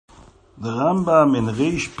The Rambam in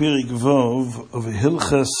Reish Perik Vov of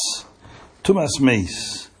Hilchas Tumas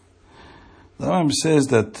Meis. The Rambam says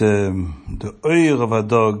that the oir of a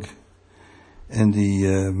dog and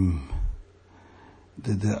the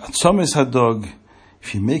atzomis hadog,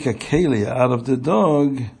 if you make a keli out of the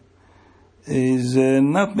dog, is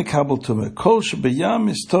not mekabel tumah. Kol shebayam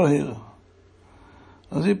is tohir.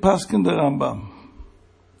 As he paskin the Rambam.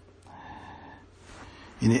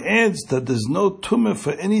 And he adds that there's no tumah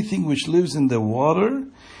for anything which lives in the water,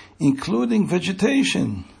 including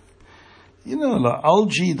vegetation. You know, the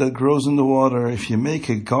algae that grows in the water, if you make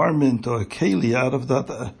a garment or a keli out of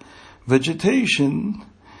that vegetation,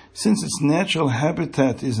 since its natural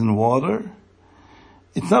habitat is in water,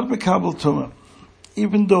 it's not mekabel tumah.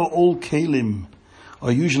 Even though all kelim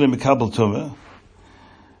are usually mekabel tumah,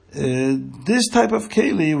 this type of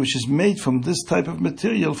keli, which is made from this type of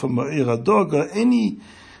material, from a dog or any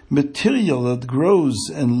material that grows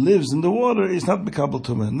and lives in the water, is not mekabel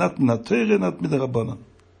tumah, not Torah, not midrabanan.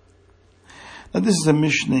 Now this is a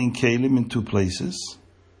Mishnah in Kelim in two places,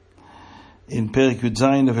 in Perik Yud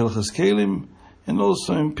Zayin of Hilchas Kelim, and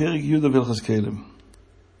also in Perik Yud of Hilchas Kelim.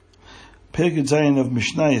 Perik Yud Zayin of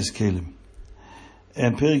Mishnah is Kelim,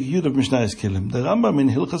 and Perik Yud of Mishnah is Kelim. The Rambam in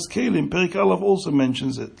Hilchas Kelim, Perik Aleph, also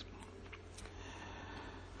mentions it.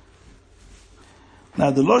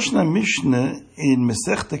 Now the Lashon Mishnah in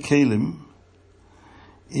Masechta Kelim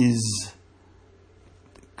is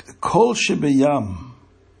Kol Shebeyam.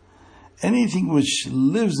 Anything which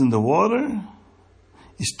lives in the water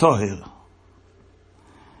is Tohir.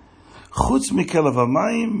 Chutz mikelav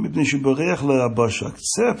hamayim mipnei sheborech le'abasha.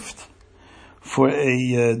 Except for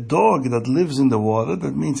a dog that lives in the water,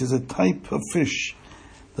 that means it's a type of fish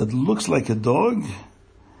that looks like a dog,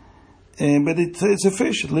 but it's a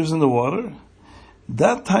fish, it lives in the water.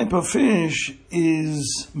 That type of fish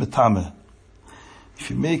is metame.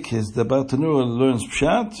 If you make the Bartanura learns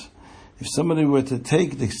pshat, if somebody were to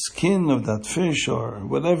take the skin of that fish or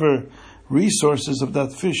whatever resources of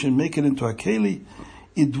that fish and make it into a keli,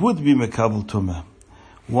 it would be mekabel tumah.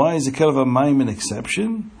 Why is the kelev hamayim an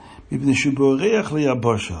exception? The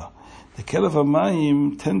kelev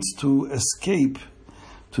hamayim tends to escape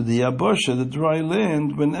to the yabasha, the dry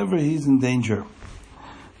land, whenever he's in danger.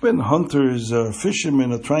 When hunters or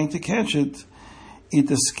fishermen are trying to catch it,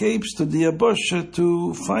 it escapes to the yabasha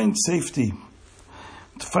to find safety,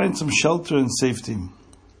 to find some shelter and safety.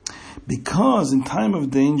 Because in time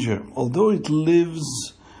of danger, although it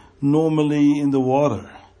lives normally in the water,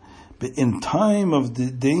 but in time of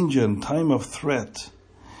the danger and time of threat,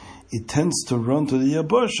 it tends to run to the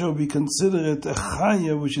yabasha. We consider it a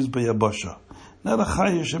chaya which is bayabasha, not a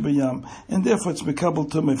chaya shebayam, and therefore it's mekabel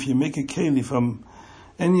tumah. If you make a keli from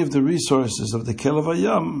any of the resources of the kelev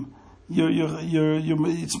hayam,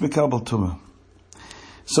 it's mekabel tumah.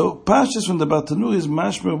 So pashtus from the Bartanura is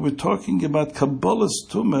mashma. We're talking about kabbalas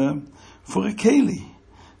tumah for a keli.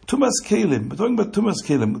 Tumas kelim. We're talking about tumas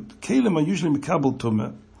kelim. Kelim are usually mekabel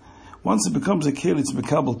tumah. Once it becomes a keli, it's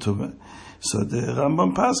mekabel tumah. So the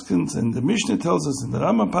Rambam paskins and the Mishnah tells us, and the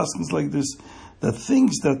Rambam paskins like this, that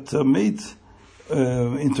things that are made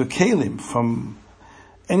into kelim from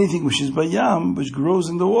anything which is bayam, which grows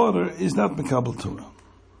in the water, is not mekabel tumah.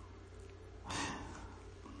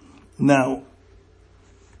 Now,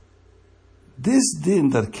 this din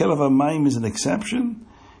that kelev hamayim is an exception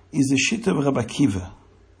is the shita of Rabbi Akiva.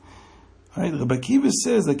 Right? Rabbi Akiva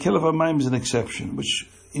says that kelev hamayim is an exception, which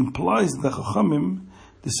implies that the Chachamim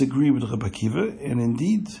disagree with Rabbi Akiva, and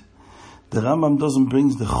indeed, the Rambam doesn't bring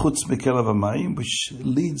the chutz bekelev hamayim, which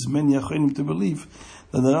leads many Achonim to believe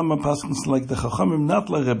that the Rambam paskins like the Chachamim, not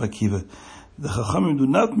like Rabbi Akiva. The Chachamim do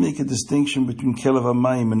not make a distinction between kelev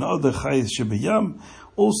hamayim and other chayes shebeyam.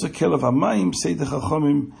 Also, kelev hamayim, say the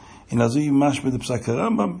Chachamim, in Azui Mashma the Psak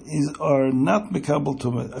Rambam, are not mekabel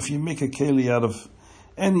tumah if you make a keli out of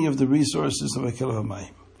any of the resources of a kelev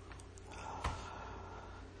hamayim.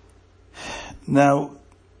 Now,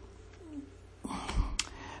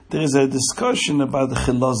 there is a discussion about the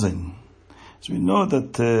chilazin. So we know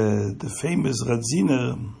that the famous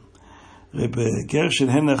Radziner, Rebbe Gershon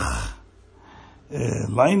Henach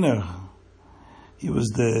Leiner, he was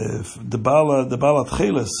the Balat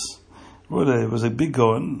Cheles. It was a big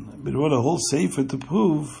one, but wrote a whole sefer to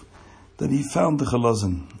prove that he found the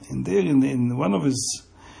chilazin. And there, in one of his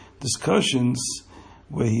discussions,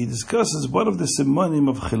 where he discusses what of the simonim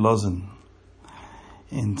of chilazin.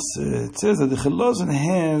 And it says that the chilazin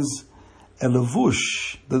has a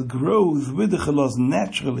levush that grows with the chilazin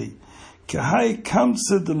naturally. Kahai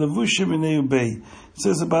kamsa the levushim in It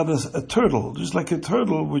says about a turtle, just like a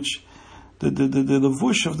turtle which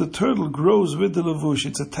levush of the turtle grows with the levush.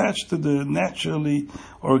 It's attached to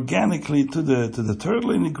organically to the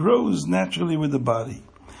turtle, and it grows naturally with the body.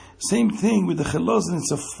 Same thing with the chelozin.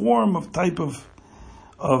 It's a form of type of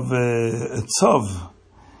a tzov,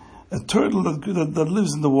 a turtle that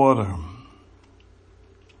lives in the water.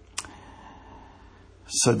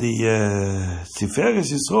 So the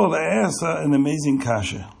Tiferes Yisrael asks an amazing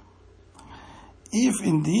kasha. If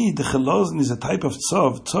indeed the chelozin is a type of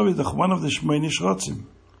tzov is one of the Shmoni Shrotzim.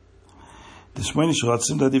 The Shmoni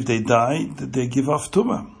Shrotzim, that if they die, that they give off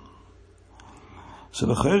tumah. So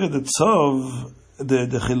the tzov,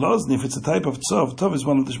 the chelozin, if it's a type of tzov is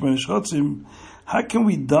one of the Shmoni Shrotzim. How can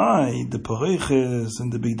we die the pareches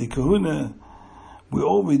and the big kahuna?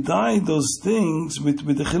 We die those things with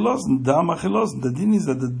the chilozin, dam ha-chilozin. The din is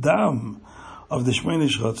that the dam of the Shmoni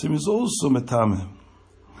Shrotzim is also metame.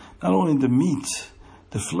 Not only the meat,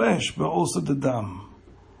 the flesh, but also the dam.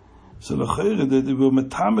 So l'chayre, they will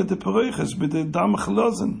metame the pareches with the dam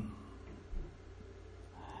ha-chilozin.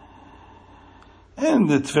 And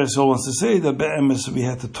the Tverso wants to say that be'emes we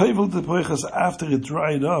had to toivel the pareches after it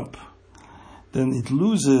dried up. Then it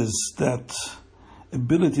loses that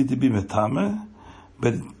ability to be metame,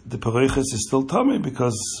 but the pareches is still tummy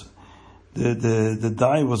because the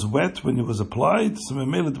dye was wet when it was applied. So we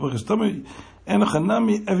made the pareches tummy. And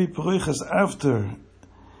every pareches after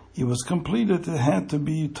it was completed, it had to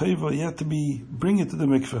be toiva. You had to bring it to the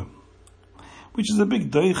mikveh, which is a big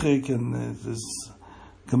doichik, and there's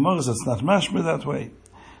gemaras that's not mashmer that way.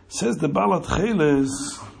 Says the Balat Cheles.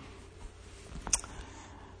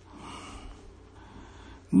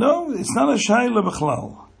 No, it's not a shayla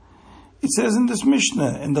b'chlal. It says in this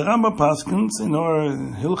Mishnah, in the Rambam Paskins, in our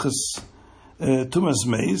Hilchas Tumas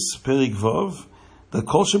Meis, Perik Vov, the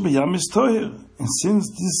Kol Sheb'Yam is Toher. And since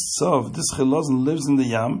this Tzav, this Chelozin lives in the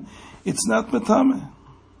Yam, it's not Metame.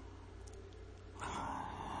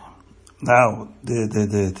 Now,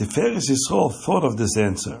 the Tiferes Yisrael thought of this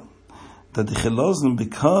answer, that the Chelozin,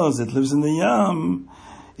 because it lives in the Yam,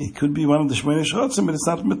 it could be one of the Shmoni Shrotzim, but it's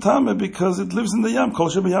not Metame because it lives in the Yam, Kol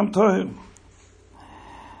Sheb'Yam Toher.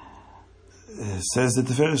 Says the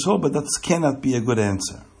Tiferes Yisrael, but that cannot be a good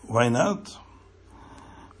answer. Why not?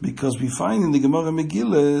 Because we find in the Gemara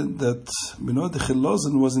Megillah that the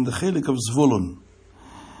Chelozin was in the chelik of Zvulun.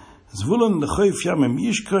 Zvulun lechoif yamim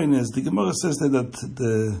yishkoin, as the Gemara says that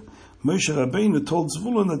the Moshe Rabbeinu told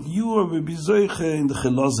Zvulun that you will be zoiche in the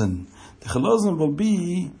Chelozin. The Chelozin will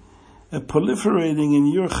be proliferating in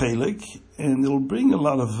your chelik, and it will bring a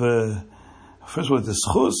lot of first of all, the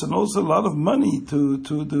schus, and also a lot of money to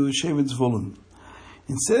the Shevet Zvulun.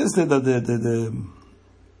 It says that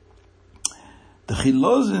the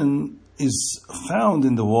chilozin is found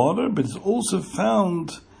in the water, but it's also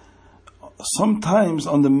found sometimes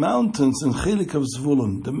on the mountains in Chelik of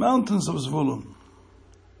Zvulun, the mountains of Zvulun.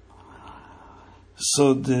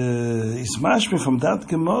 So it's mashme from that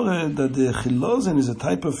Gemara that the chilozin is a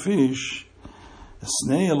type of fish, a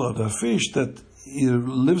snail or a fish that it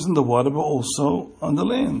lives in the water, but also on the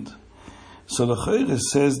land. So the Chayre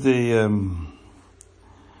says the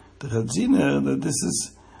Radziner that this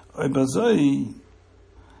is Oibazoi.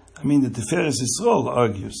 I mean, the Tiferes Yisrael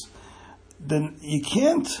argues. Then you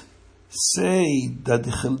can't say that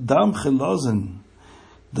the Dam Chelozin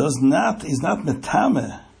is not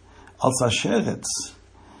metame al Sasheretz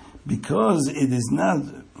because it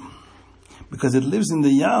lives in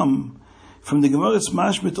the Yam. From the Gemara's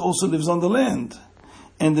Mashmit also lives on the land.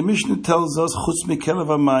 And the Mishnah tells us, Chutz mikelev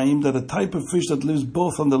hamayim, that a type of fish that lives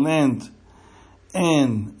both on the land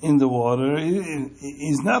and in the water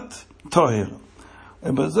is not toher.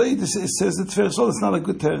 But it says that Tiferes it's not a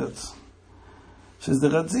good teretz. Says the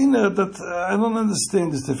Radziner that I don't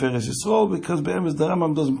understand this Tiferes Yisrael because be'emes the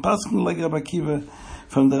Rambam doesn't paskin like Rabbi Akiva.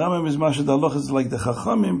 From the Rambam is Mashad Allah is like the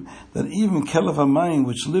Chachamim, that even kelev hamayim,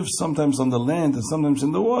 which lives sometimes on the land and sometimes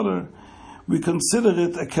in the water, we consider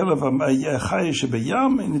it a kelev a chayish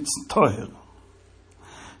b'yam, and it's toher.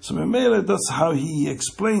 So Memele, that's how he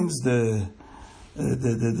explains the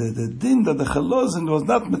din that the chelozin was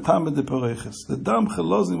not metame the pareches. The dam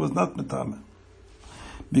chelozin was not metame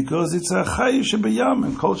because it's a chayish b'yam,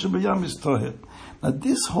 and kol sheb'yam is toher. Now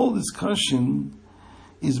this whole discussion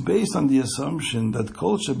is based on the assumption that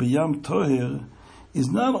kol sheb'yam toher is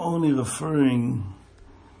not only referring,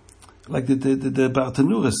 like the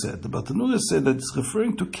Bartanura said. The Bartanura said that it's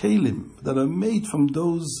referring to kelim that are made from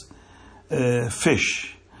those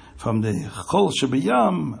fish, from the kol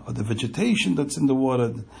sheb'yam, or the vegetation that's in the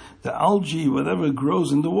water, the algae, whatever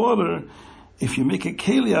grows in the water. If you make a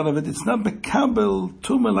keli out of it, it's not mekabel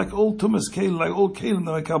tumah like all tumah's keli, like all kelim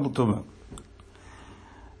that mekabel tumah.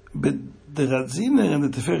 But the Radziner and the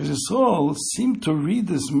Tiferes Yisrael seem to read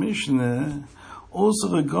this Mishnah also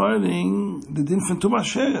regarding the din from Tumas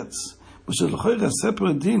Sheretz, which is a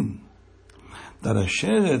separate din. That a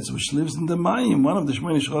Sheretz which lives in the Mayim, one of the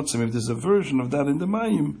Shmoni Shrotzim, if there's a version of that in the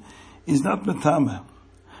Mayim, is not Metame,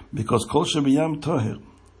 because Kol Shebiyam Toher.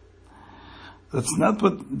 That's not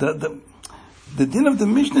what the din of the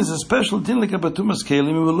Mishnah is a special din like about Tumas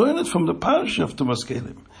Kelim, and we learn it from the parsha of Tumas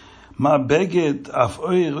Kelim. Ma beged af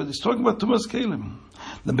oir. It's talking about Tumas Kelim.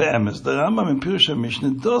 The Be'emes, the Rambam in Pirush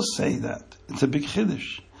Mishnah does say that. It's a big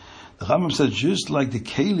chiddush. The Rambam says just like the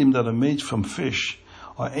kelim that are made from fish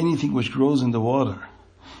or anything which grows in the water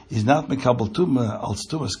is not mekabel tuma als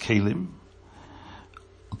tumas kelim.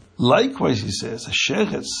 Likewise, he says, a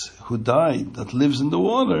sheretz who died that lives in the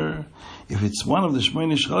water, if it's one of the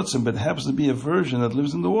Shmoni Shrotzim but happens to be a version that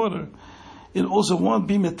lives in the water, it also won't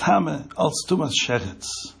be metame als tumas sheretz.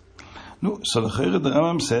 No, so the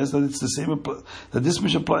Rambam says that it's the same, that this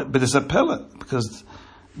mish apply, but it's a pella, because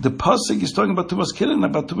the pasuk is talking about tumas kelim,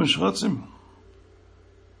 about tumas shrotzim.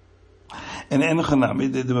 And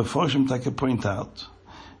Enochanami, the Meforshim take point out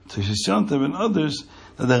to Shishyantev and others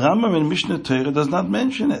that the Rambam in Mishnah Torah does not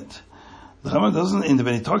mention it. The Rambam doesn't,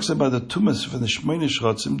 when he talks about the tumas for the Shmoni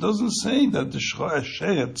Shrotzim, doesn't say that the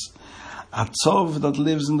sheretz, a tzov that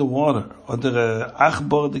lives in the water, or the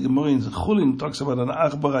achbor, the Gemara in Chulin talks about an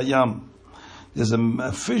achbor ayam. There's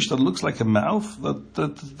a fish that looks like a mouth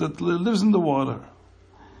that lives in the water.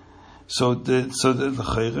 So the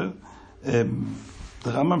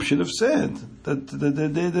Rambam should have said that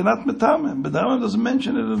they're not metame, but the Rambam doesn't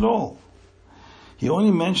mention it at all. He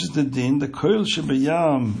only mentions the din, the koil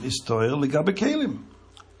shebayam is toil legabe kelim.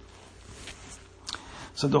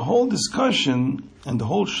 So the whole discussion and the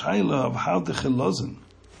whole shaila of how the chilazon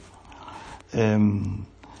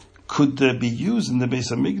could be used in the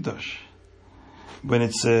Beis HaMikdash, when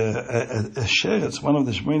it's a sheretz, one of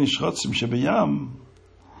the Shmoni Shrotzim shebayam,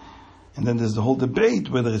 and then there's the whole debate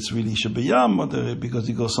whether it's really shebayam or because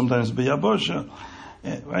it goes sometimes beyabosha,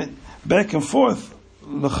 right? Back and forth.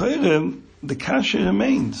 L'chayre, the kasha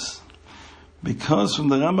remains, because from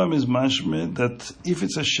the Rambam is mashmeh that if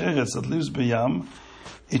it's a sheretz that lives beyam,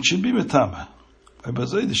 it should be metama. By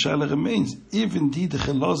Bazai, the shaila remains, if indeed the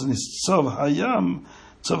chelazon is tzov hayam,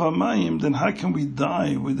 tzov hamayim, then how can we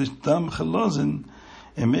die with the dam chelazon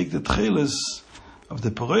and make the tcheles of the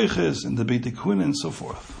poreiches and the beitikun and so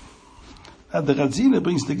forth? And the Radzina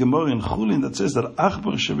brings the Gemara in Chulin that says that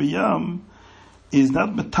achbar shebiyam is not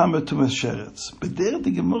metame to sheretz. But there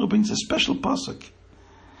the Gemara brings a special pasuk.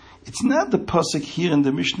 It's not the pasuk here in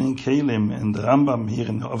the Mishnah in Kelim and the Rambam here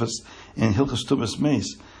in Hilchos Tumas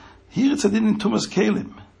Meis. Here it's a din in Tumas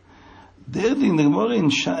Kelim. There in the Gemara in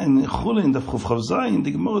Chulin, the Chav Zayin,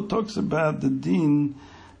 the Gemara talks about the din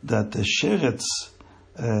that the sheretz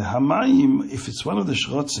hamayim, if it's one of the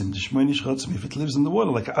shrotzim, the Shmoni Shrotzim, if it lives in the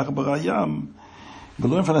water like achbar hayam, we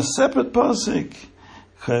learn from a separate pasuk.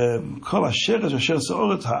 Kol ha-sheretz asher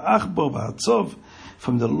se'oretz ha'achbar v'hatzov,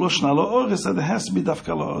 from the Loshen ha'oretz, that it has to be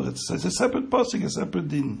dafka ha'oretz. So it's a separate pasuk, a separate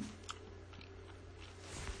din.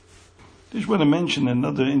 I just want to mention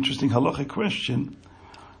another interesting halachic question.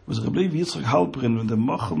 Was Rabbi Yitzchak Halperin with the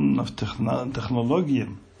Mochen of Technology.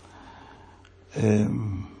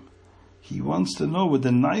 He wants to know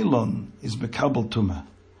whether nylon is mekabel tumah.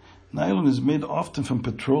 Nylon is made often from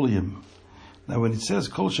petroleum. Now, when it says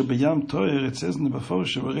kol shebayam toyer, it says in the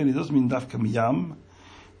Meforshim already, it doesn't mean dafka miyam.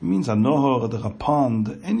 It means a nohor, or a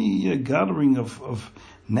pond, any gathering of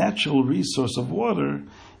natural resource of water.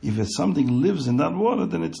 If something lives in that water,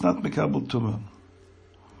 then it's not mekabel tumah.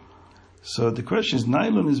 So the question is,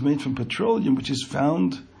 nylon is made from petroleum, which is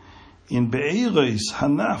found in be'eros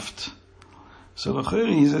hanaft. So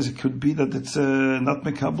he says it could be that it's not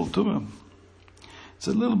mekabel tumah. It's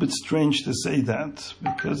a little bit strange to say that,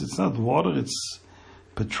 because it's not water, it's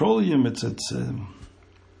petroleum, it's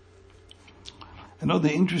another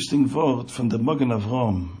interesting word from the Magen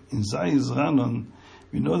Avram in Zayis Ranon.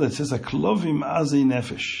 We know that it says a klovim azei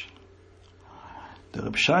nefesh. The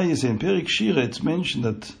Reb Shaya in Perik Shira, it's mentioned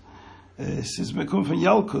that since we come from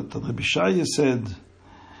Yalkut, that Reb Shaya said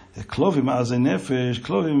klovim azei nefesh,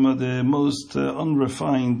 klovim are the most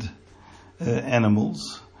unrefined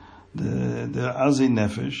animals, the azei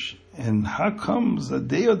nefesh. And how comes that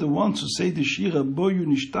they are the ones who say the shira boyu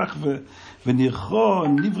nishtachve v'nircho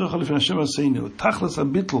nivracha lefen Hashem aseinu tachlas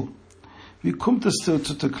abitl? We come to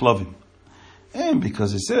klovim, and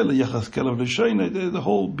because it said yachas kelav l'shoyna, the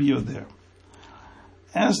whole bio there.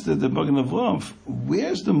 Asked the Magen Avram,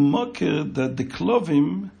 where's the mocker that the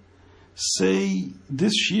klovim say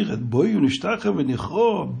this shira boyu nishtachve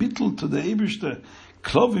v'nircho bitl to the Eibishter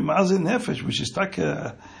klovim azei nefesh, which is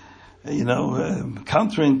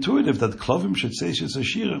counterintuitive that Klovim should say Shir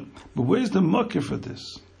Sashira. But where's the makir for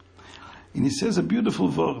this? And he says a beautiful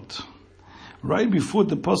word. Right before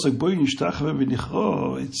the pasuk Bo Nishtachve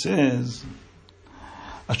V'Nichro, it says,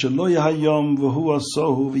 Asher lo yahayom v'hu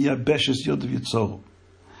asohu v'yabeshes yod v'yitzohu.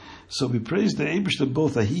 So we praise the Eibishter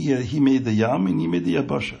both that he made the yam and he made the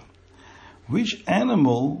yabasha. Which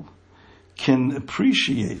animal can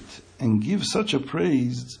appreciate and give such a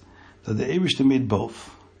praise that the Eibishter made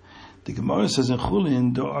both? The Gemara says in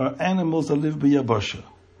Chulin, there are animals that live b'yabasha,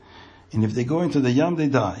 and if they go into the yam, they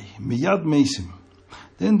die. Miyad mesim.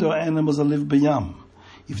 Then there are animals that live b'yam.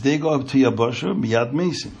 If they go up to yabasha, miyad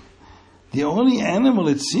mesim. The only animal,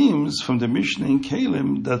 it seems, from the Mishnah in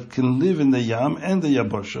Kalim that can live in the Yam and the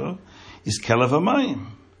Yabasha is Kelev HaMayim.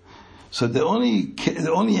 So the only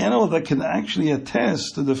animal that can actually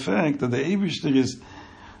attest to the fact that the Eibishter is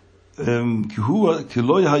Kiloi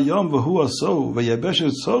Hayom V'hu Asohu V'Yabesha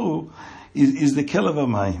Tzohu is the Kelev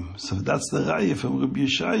HaMayim. So that's the Raya from Rabbi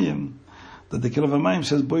Yeshayim, that the Kelev HaMayim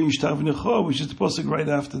says Bo Yishtav V'Necho, which is the pasuk right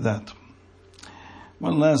after that.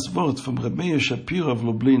 One last word from Rabbi Shapiro of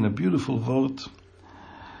Lublin, a beautiful word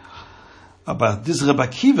about this Rabbi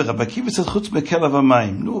Akiva. Rabbi Akiva said, Chutz Mekelev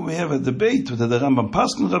HaMayim. No, we have a debate whether the Rambam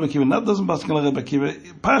paskin Rabbi Akiva, not doesn't paskin Rabbi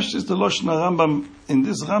Akiva. Pash is the Lashon Rambam, in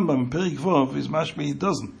this Rambam, Perik Vov, is mashma, he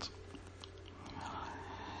doesn't.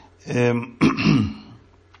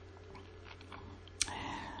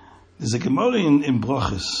 There's a Gemara in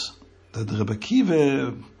Brochus that Rabbi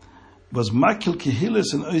Akiva was Makil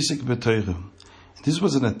Kehilas and Oisik B'Torah. This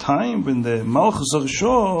was in a time when the Malchus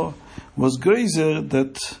Arshor was geyser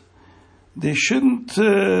that they shouldn't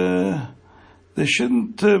learn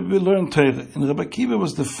Torah, and Rabbi Akiva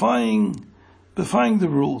was defying the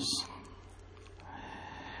rules.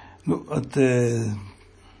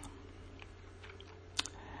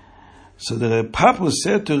 So the Papa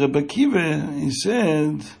said to Rabbi Akiva, he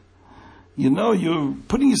said, you're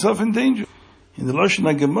putting yourself in danger. In the Lashon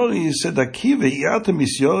HaGemara, he said, Akiva, Iatem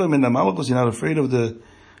Yisyorem and Amalchus, you're not afraid of the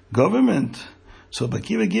government. So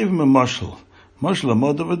Akiva gave him a mashal.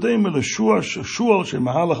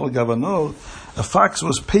 A fox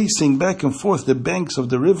was pacing back and forth the banks of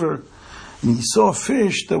the river, and he saw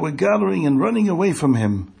fish that were gathering and running away from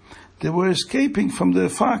him. They were escaping from the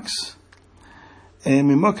fox. And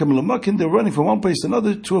they're running from one place to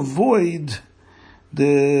another to avoid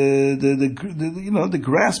the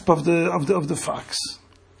grasp of the fox.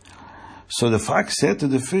 So the fox said to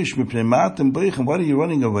the fish, why are you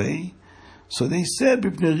running away? So they said,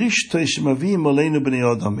 it's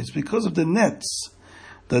because of the nets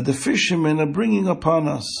that the fishermen are bringing upon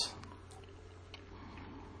us.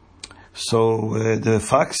 So the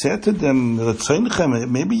fox said to them,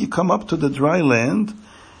 maybe you come up to the dry land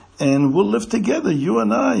and we'll live together, you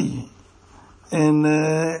and I. And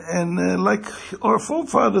like our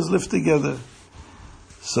forefathers lived together.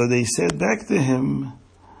 So they said back to him,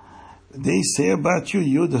 they say about you,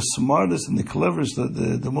 you're the smartest and the cleverest,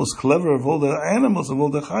 the most clever of all the animals, of all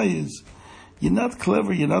the chayes. You're not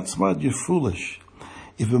clever, you're not smart, you're foolish.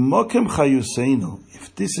 If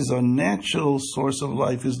this is our natural source of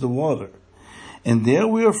life, is the water, and there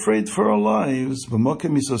we're afraid for our lives,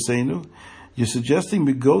 you're suggesting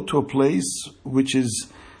we go to a place which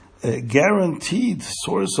is a guaranteed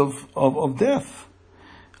source of death,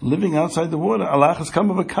 living outside the water. Allah has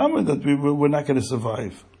come of a comment that we're not going to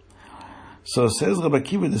survive. So says Rabbi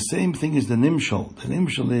Akiva, the same thing is the nimshal. The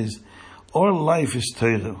nimshal is, our life is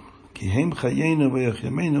Torah.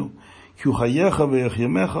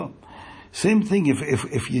 Same thing,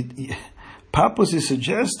 if Papas is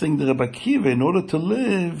suggesting that Rabbi Akiva, in order to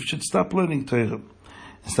live, should stop learning Torah,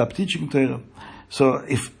 and stop teaching Torah. So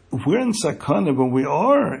if we're in sakana, when we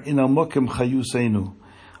are in al-mokem chayuseinu,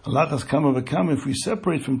 Allah has come of a come, if we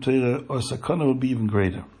separate from Torah, our sakana will be even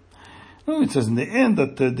greater. No, it says in the end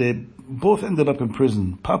that they both ended up in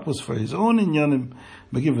prison. Papas for his own inyanim,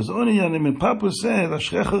 Bagiv his own inyanim, and Papas said,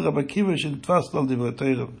 Ashrecha Rabbi Akiva should fast al divrei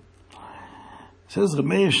Torah. Says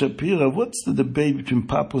Rabbi Shapira, what's the debate between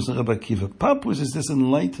Papas and Rabbi Akiva? Papas is this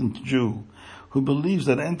enlightened Jew who believes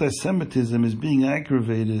that anti-Semitism is being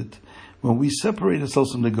aggravated when we separate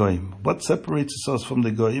ourselves from the Goyim. What separates us from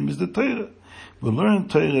the Goyim is the Torah. We learn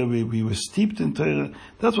Torah, we were steeped in Torah.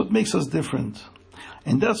 That's what makes us different.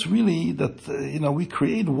 And that's really that, we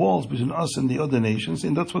create walls between us and the other nations,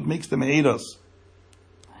 and that's what makes them hate us.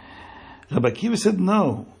 Rabbi Akiva said,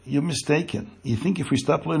 no, you're mistaken. You think if we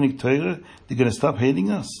stop learning Torah, they're going to stop hating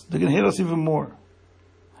us? They're going to hate us even more.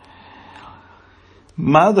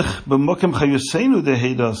 Madach b'mokem chayuseinu, they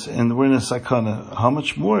hate us, and we're in a sakana. How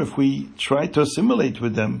much more if we try to assimilate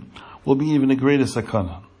with them, will be even a greater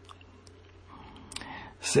sakana.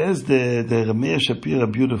 Says the Rameh Shapira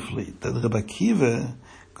beautifully that Rabbi Akiva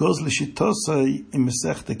goes l'shitosai in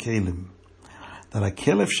Masechta Kelim, that a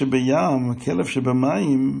kelef shebeyam, a kelef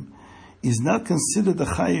shebemayim, is not considered a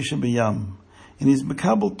chayi shebeyam, and is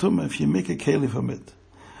mekabel tumah if you make a keli from it.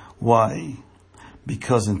 Why?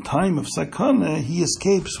 Because in time of sakana he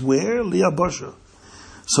escapes where? Liyabasha.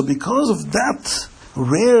 So because of that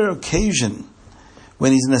rare occasion,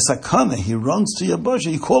 when he's in a sakana, he runs to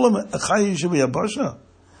Yabasha, you call him a chayi shebeyabasha?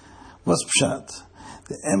 What's pshat?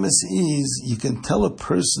 The emes is, you can tell a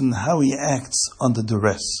person how he acts under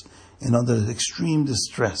duress and under extreme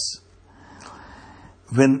distress.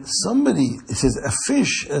 When somebody, it says a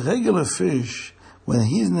fish, a regular fish, when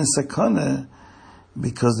he's in a sakana,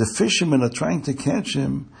 because the fishermen are trying to catch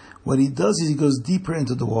him, what he does is he goes deeper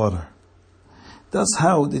into the water. That's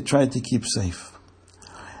how they try to keep safe.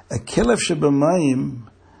 A kelef shebemayim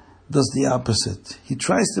does the opposite. He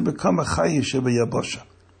tries to become a chayi shebeyabasha.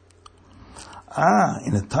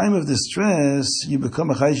 In a time of distress, you become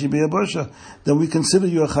a chayi shebeyabasha, then we consider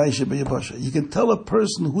you a chayi shebeyabasha. You can tell a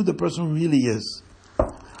person who the person really is.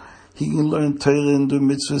 He can learn Torah and do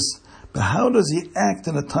mitzvahs, but how does he act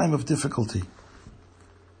in a time of difficulty?